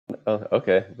Oh,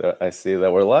 okay. I see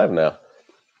that we're live now.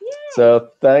 Yay!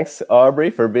 So thanks, Aubrey,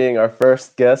 for being our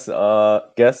first guest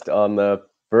on the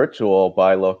virtual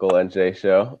Buy Local NJ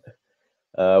show.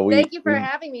 Thank you for We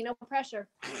having me. No pressure.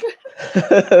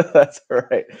 That's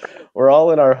right. We're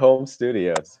all in our home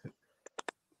studios,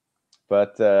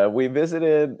 but we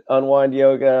visited Unwind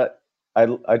Yoga.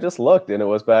 I just looked, and it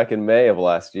was back in May of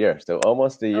last year, so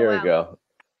almost a Oh, year wow. ago.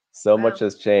 So much Wow.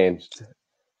 has changed.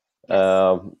 Yes.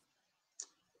 Um,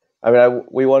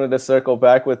 we wanted to circle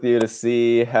back with you to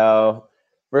see how,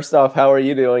 first off, how are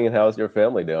you doing and how's your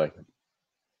family doing?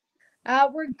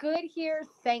 We're good here,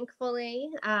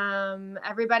 thankfully.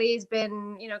 Everybody's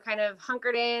been, kind of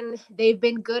hunkered in. They've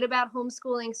been good about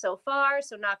homeschooling so far.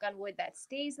 So, knock on wood, that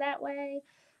stays that way.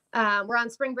 We're on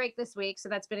spring break this week, so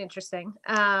that's been interesting.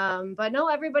 But no,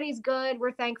 everybody's good.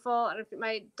 We're thankful.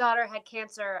 My daughter had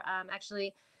cancer,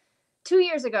 actually 2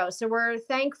 years ago. So we're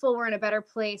thankful we're in a better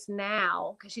place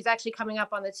now because she's actually coming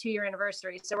up on the 2 year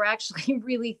anniversary. So we're actually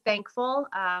really thankful.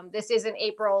 This is in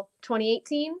April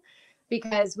 2018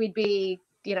 because we'd be,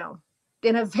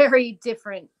 in a very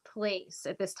different place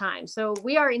at this time. So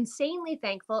we are insanely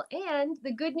thankful. And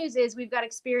the good news is we've got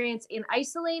experience in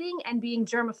isolating and being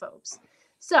germaphobes.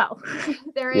 So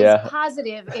there is Yeah,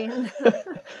 positive in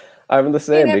I'm the in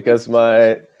same every because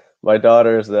situation. my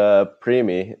daughter's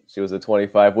preemie. She was a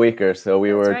 25 weeker, so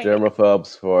we That's were right.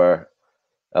 germaphobes for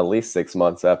at least 6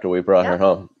 months after we brought her Yep.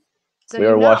 home. So We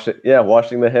were know.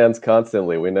 washing the hands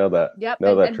constantly. We Yep, know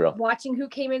and that and drill. watching who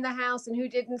came in the house and who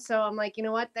didn't. So I'm like, you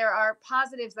know what? There are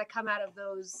positives that come out of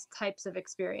those types of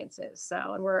experiences.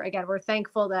 So, and we're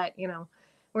thankful that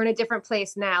we're in a different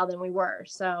place now than we were.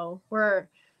 So we're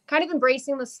kind of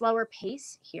embracing the slower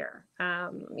pace here.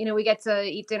 We get to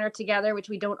eat dinner together, which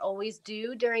we don't always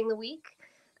do during the week.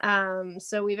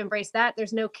 So we've embraced that.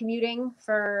 There's no commuting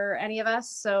for any of us.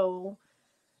 So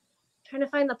trying to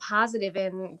find the positive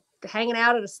in hanging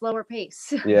out at a slower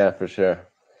pace. Yeah, for sure.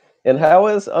 And how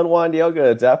is Unwind Yoga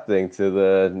adapting to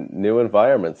the new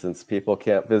environment since people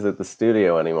can't visit the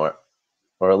studio anymore,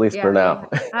 or at least Yeah, for really.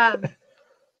 now?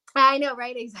 I know,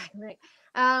 right? Exactly.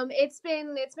 It's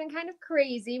been kind of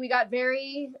crazy. We got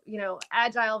very,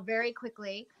 agile very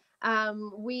quickly.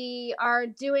 We are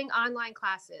doing online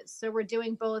classes, so we're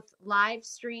doing both live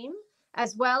stream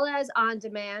as well as on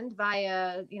demand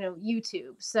via,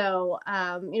 YouTube. So,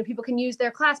 people can use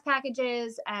their class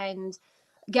packages and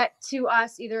get to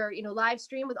us either live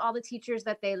stream with all the teachers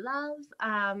that they love,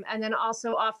 and then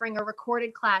also offering a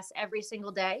recorded class every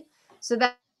single day. So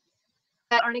that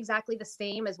aren't exactly the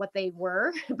same as what they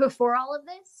were before all of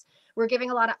this. We're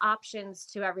giving a lot of options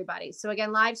to everybody. So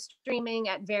again, live streaming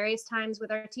at various times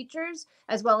with our teachers,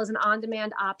 as well as an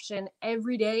on-demand option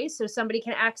every day. So somebody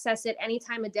can access it any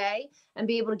time of day and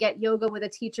be able to get yoga with a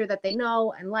teacher that they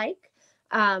know and like,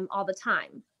 all the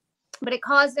time. But it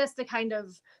caused us to kind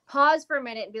of pause for a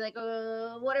minute and be like,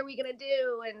 oh, what are we going to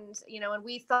do? And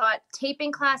we thought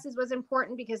taping classes was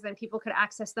important because then people could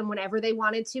access them whenever they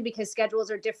wanted to, because schedules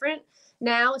are different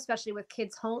now, especially with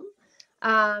kids home.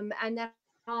 And then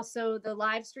also the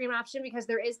live stream option, because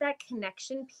there is that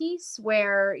connection piece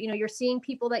where, you're seeing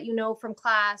people that from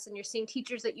class, and you're seeing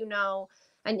teachers that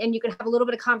and you can have a little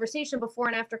bit of conversation before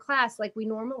and after class like we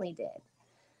normally did.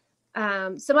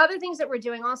 Some other things that we're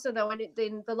doing also, though,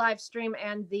 in the live stream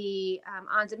and the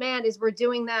on demand, is we're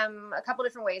doing them a couple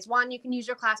different ways. One, you can use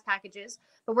your class packages,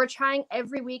 but we're trying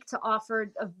every week to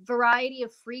offer a variety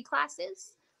of free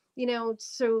classes.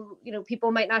 So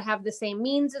people might not have the same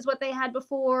means as what they had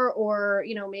before, or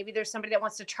maybe there's somebody that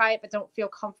wants to try it but don't feel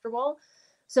comfortable.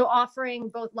 So offering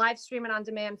both live stream and on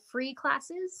demand free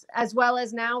classes, as well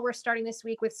as now we're starting this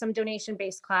week with some donation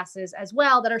based classes as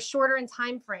well that are shorter in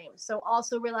time frame. So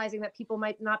also realizing that people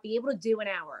might not be able to do an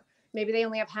hour. Maybe they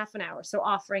only have half an hour. So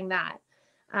offering that,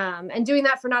 and doing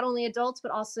that for not only adults,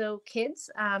 but also kids,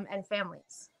 and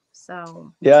families.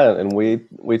 So Yeah, and we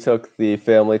took the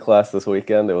family class this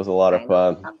weekend. It was a lot of I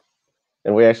love, fun,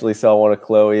 and we actually saw one of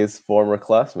Chloe's former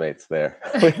classmates there,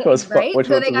 which was fun, right? which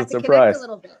So was they a got to connect a surprise.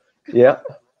 little bit. Yeah.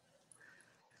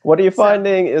 What are you So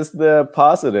finding is the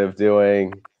positive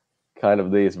doing kind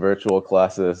of these virtual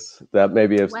classes that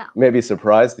well, maybe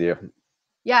surprised you?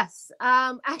 yes.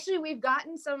 Actually, we've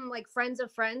gotten some like friends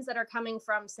of friends that are coming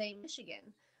from, say,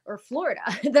 Michigan or Florida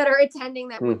that are attending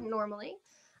that Hmm. wouldn't normally.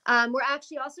 We're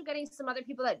actually also getting some other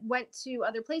people that went to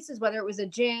other places, whether it was a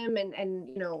gym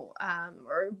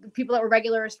or people that were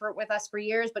regulars with us for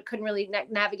years but couldn't really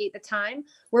navigate the time.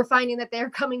 We're finding that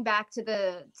they're coming back to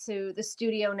the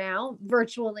studio now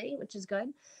virtually, which is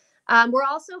good. We're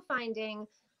also finding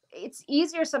it's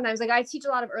easier sometimes. Like I teach a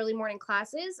lot of early morning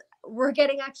classes. We're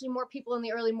getting actually more people in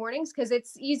the early mornings because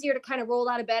it's easier to kind of roll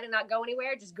out of bed and not go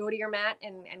anywhere. Just go to your mat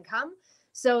and come.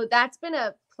 So that's been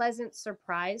a pleasant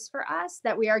surprise for us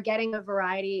that we are getting a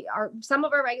variety, some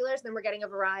of our regulars, then we're getting a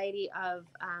variety of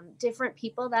different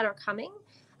people that are coming,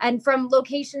 and from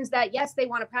locations that, yes, they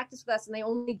want to practice with us and they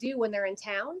only do when they're in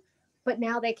town, but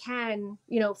now they can,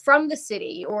 from the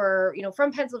city or,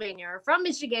 from Pennsylvania or from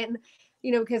Michigan,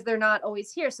 because they're not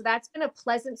always here. So that's been a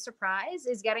pleasant surprise,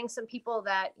 is getting some people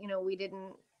that, we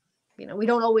didn't, we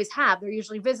don't always have. They're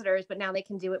usually visitors, but now they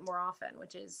can do it more often,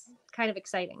 which is kind of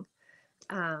exciting.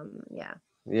 Yeah.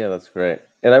 Yeah, that's great.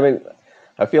 And I mean,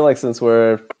 I feel like since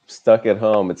we're stuck at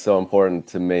home, it's so important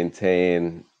to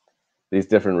maintain these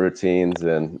different routines,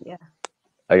 and Yeah.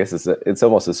 I guess it's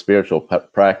almost a spiritual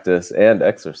practice and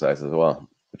exercise as well,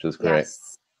 which is great.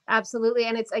 Yes, absolutely.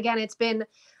 And it's been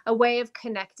a way of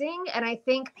connecting. And I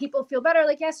think people feel better.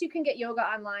 Like, yes, you can get yoga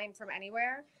online from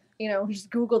anywhere,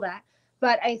 just Google that.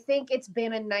 But I think it's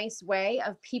been a nice way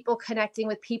of people connecting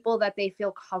with people that they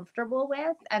feel comfortable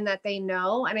with and that they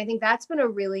know. And I think that's been a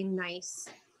really nice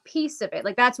piece of it.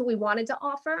 Like, that's what we wanted to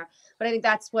offer. But I think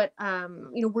that's what,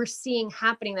 we're seeing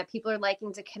happening, that people are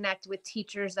liking to connect with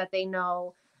teachers that they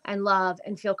know and love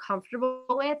and feel comfortable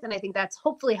with. And I think that's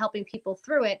hopefully helping people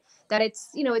through it, that it's,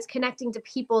 it's connecting to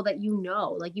people that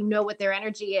like, what their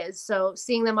energy is. So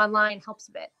seeing them online helps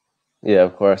a bit. Yeah,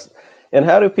 of course. And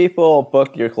how do people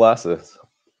book your classes?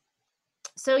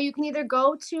 So you can either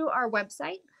go to our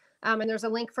website, and there's a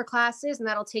link for classes, and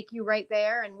that'll take you right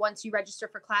there. And once you register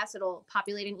for class, it'll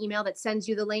populate an email that sends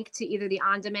you the link to either the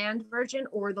on-demand version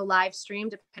or the live stream,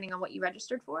 depending on what you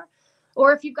registered for.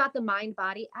 Or if you've got the Mind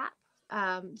Body app,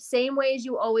 same way as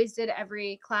you always did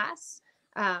every class,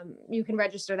 you can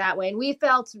register that way. And we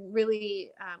felt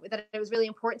really that it was really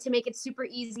important to make it super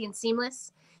easy and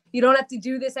seamless. You don't have to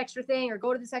do this extra thing or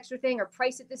go to this extra thing or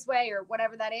price it this way or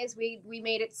whatever that is. We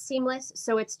made it seamless.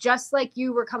 So it's just like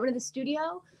you were coming to the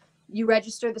studio. You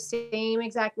register the same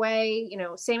exact way,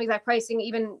 same exact pricing,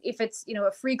 even if it's,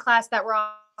 a free class that we're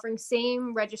offering,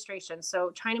 same registration. So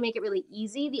trying to make it really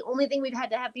easy. The only thing we've had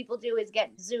to have people do is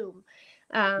get Zoom,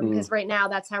 because right now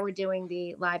that's how we're doing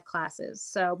the live classes.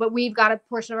 So, but we've got a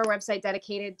portion of our website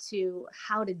dedicated to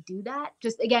how to do that,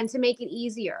 just again, to make it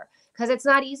easier, because it's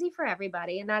not easy for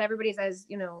everybody and not everybody's as,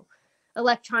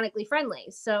 electronically friendly.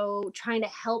 So trying to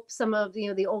help some of,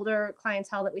 the older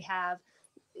clientele that we have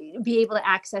be able to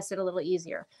access it a little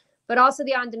easier. But also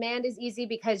the on-demand is easy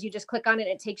because you just click on it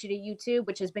and it takes you to YouTube,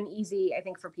 which has been easy, I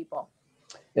think, for people.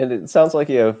 And it sounds like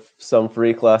you have some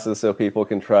free classes so people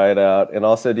can try it out. And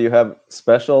also, do you have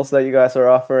specials that you guys are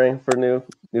offering for new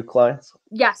clients?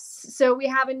 Yes. So we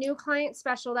have a new client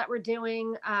special that we're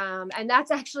doing. And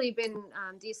that's actually been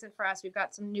decent for us. We've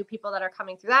got some new people that are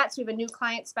coming through that. So we have a new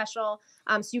client special.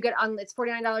 So you get it's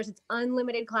 $49. It's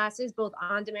unlimited classes, both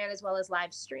on demand as well as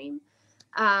live stream.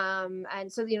 And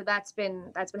so, that's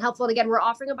been helpful. And again, we're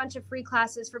offering a bunch of free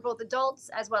classes for both adults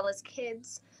as well as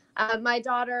kids. My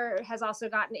daughter has also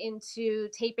gotten into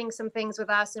taping some things with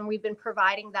us, and we've been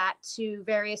providing that to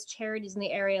various charities in the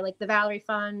area, like the Valerie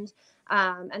Fund,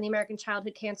 and the American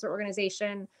Childhood Cancer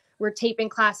Organization. We're taping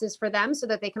classes for them so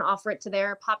that they can offer it to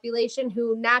their population,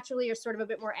 who naturally are sort of a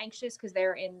bit more anxious because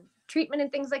they're in treatment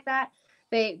and things like that.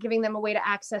 Giving them a way to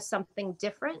access something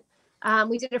different.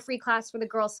 We did a free class for the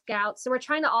Girl Scouts. So we're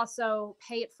trying to also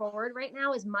pay it forward right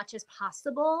now as much as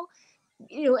possible,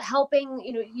 helping,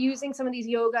 using some of these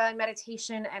yoga and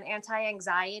meditation and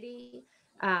anti-anxiety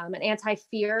and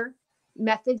anti-fear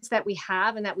methods that we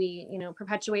have and that we,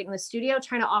 perpetuate in the studio,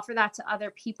 trying to offer that to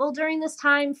other people during this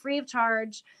time, free of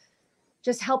charge,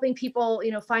 just helping people,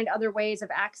 find other ways of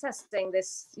accessing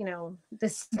this,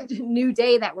 this new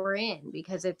day that we're in,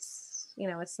 because it's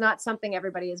not something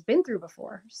everybody has been through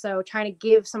before. So trying to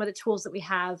give some of the tools that we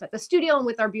have at the studio and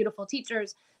with our beautiful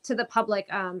teachers to the public,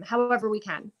 however we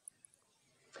can.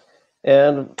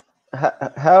 And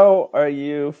how are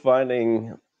you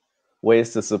finding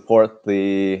ways to support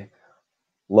the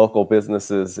local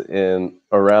businesses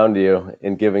around you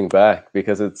in giving back?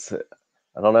 Because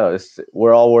I don't know,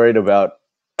 we're all worried about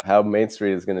how Main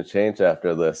Street is going to change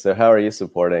after this. So how are you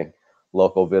supporting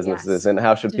local businesses, yes, and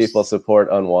how should people support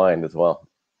Unwind as well?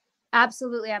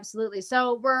 Absolutely. Absolutely.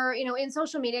 So we're, in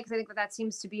social media, because I think that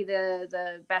seems to be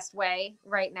the best way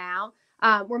right now.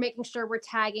 We're making sure we're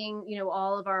tagging,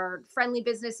 all of our friendly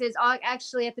businesses.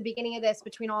 Actually, at the beginning of this,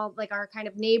 between all like our kind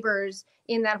of neighbors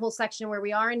in that whole section where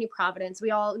we are in New Providence,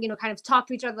 we all, kind of talk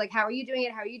to each other, like, how are you doing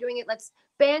it? How are you doing it? Let's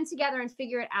band together and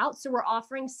figure it out. So we're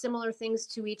offering similar things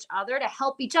to each other to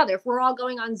help each other. If we're all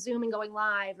going on Zoom and going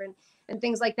live and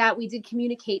things like that, we did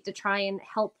communicate to try and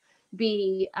help,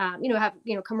 be, have,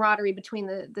 camaraderie between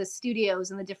the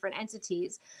studios and the different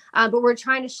entities. But we're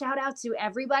trying to shout out to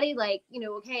everybody, like,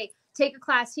 okay, take a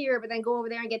class here, but then go over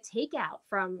there and get takeout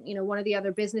from, one of the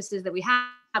other businesses that we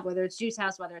have, whether it's Juice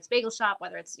House, whether it's Bagel Shop,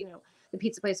 whether it's, the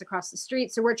pizza place across the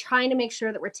street. So we're trying to make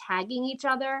sure that we're tagging each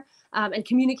other and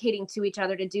communicating to each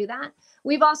other to do that.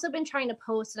 We've also been trying to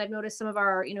post, and I've noticed some of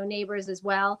our, neighbors as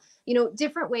well,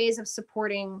 different ways of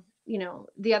supporting,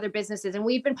 the other businesses. And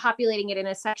we've been populating it in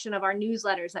a section of our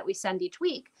newsletters that we send each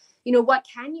week. What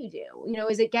can you do?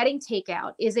 Is it getting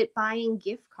takeout? Is it buying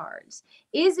gift cards?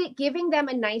 Is it giving them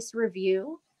a nice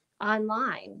review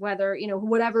online, whether,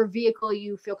 whatever vehicle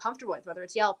you feel comfortable with, whether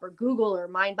it's Yelp or Google or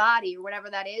MindBody or whatever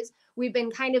that is. We've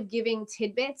been kind of giving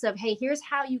tidbits of, hey, here's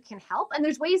how you can help. And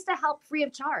there's ways to help free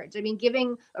of charge. I mean,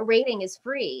 giving a rating is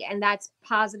free, and that's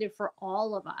positive for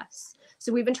all of us.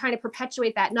 So we've been trying to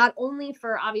perpetuate that, not only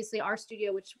for obviously our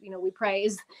studio, which, we pray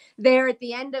is there at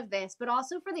the end of this, but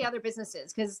also for the other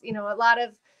businesses. Because, a lot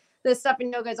of the stuff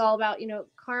in yoga is all about,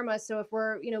 karma. So if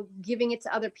we're, giving it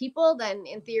to other people, then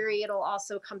in theory, it'll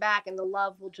also come back and the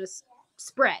love will just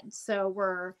spread.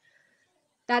 So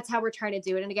that's how we're trying to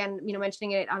do it. And again,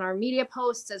 mentioning it on our media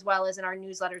posts as well as in our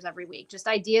newsletters every week, just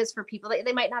ideas for people that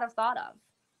they might not have thought of.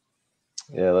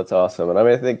 Yeah, that's awesome. And I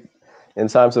mean, I think in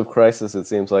times of crisis, it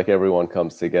seems like everyone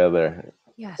comes together.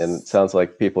 Yes. And it sounds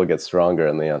like people get stronger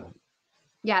in the end.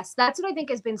 Yes, that's what I think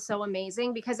has been so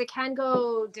amazing, because it can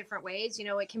go different ways.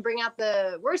 It can bring out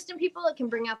the worst in people. It can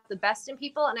bring out the best in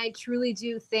people. And I truly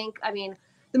do think,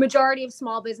 the majority of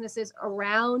small businesses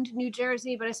around New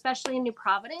Jersey, but especially in New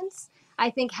Providence,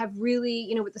 I think have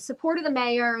really, with the support of the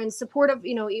mayor and support of,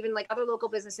 even like other local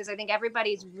businesses, I think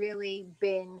everybody's really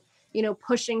been,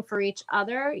 pushing for each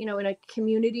other, in a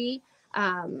community,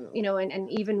 in an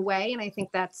even way. And I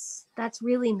think that's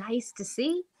really nice to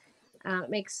see.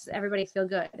 It makes everybody feel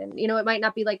good. And, it might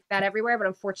not be like that everywhere, but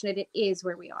I'm fortunate it is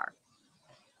where we are.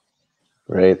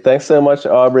 Great. Thanks so much,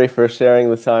 Aubrey, for sharing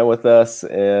the time with us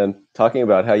and talking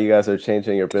about how you guys are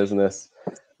changing your business.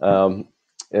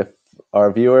 If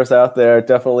our viewers out there,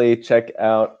 definitely check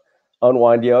out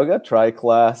Unwind Yoga, try a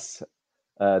class.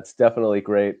 It's definitely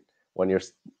great. When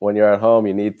you're at home,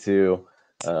 you need to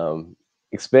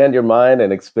expand your mind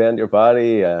and expand your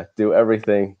body, do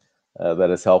everything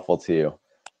that is helpful to you.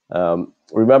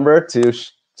 Remember to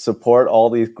support all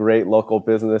these great local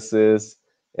businesses,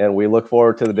 and we look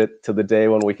forward to the day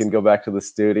when we can go back to the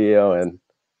studio and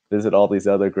visit all these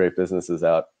other great businesses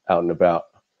out and about.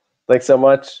 Thanks so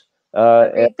much.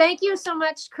 Thank you so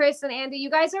much, Chris and Andy. You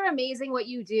guys are amazing what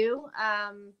you do.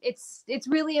 It's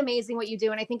really amazing what you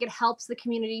do, and I think it helps the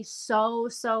community so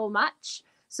much.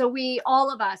 So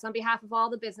all of us, on behalf of all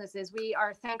the businesses, we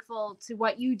are thankful to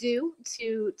what you do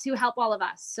to help all of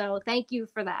us. So thank you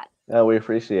for that. We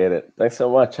appreciate it. Thanks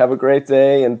so much. Have a great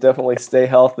day, and definitely stay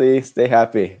healthy, stay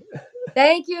happy.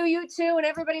 Thank you, you too, and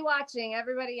everybody watching.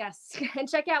 Everybody, yes. And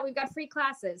check out, we've got free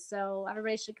classes, so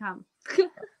everybody should come.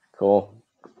 Cool.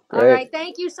 Great. All right.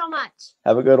 Thank you so much.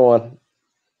 Have a good one.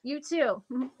 You too.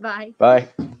 Bye. Bye.